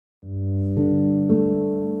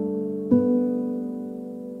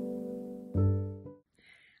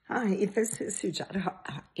Hi, this is Sujata,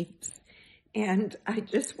 and I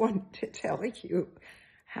just want to tell you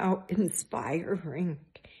how inspiring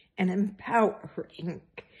and empowering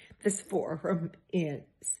this forum is.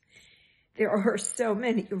 There are so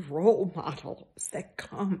many role models that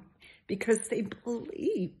come because they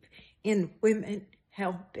believe in women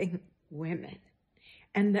helping women.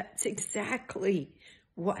 And that's exactly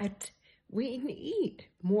what we need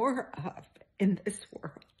more of in this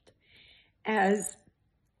world. As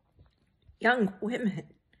young women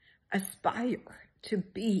aspire to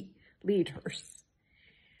be leaders,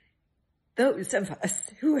 those of us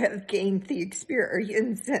who have gained the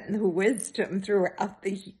experience and the wisdom throughout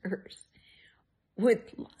the years would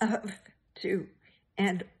love to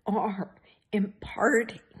and are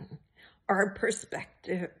imparting our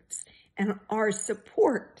perspectives and our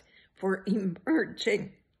support for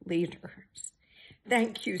emerging leaders.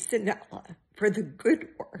 Thank you, Sanella, for the good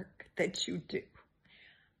work that you do.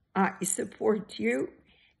 I support you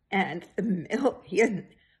and the million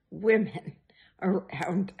women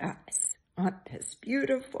around us on this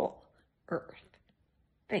beautiful earth.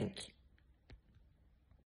 Thank you.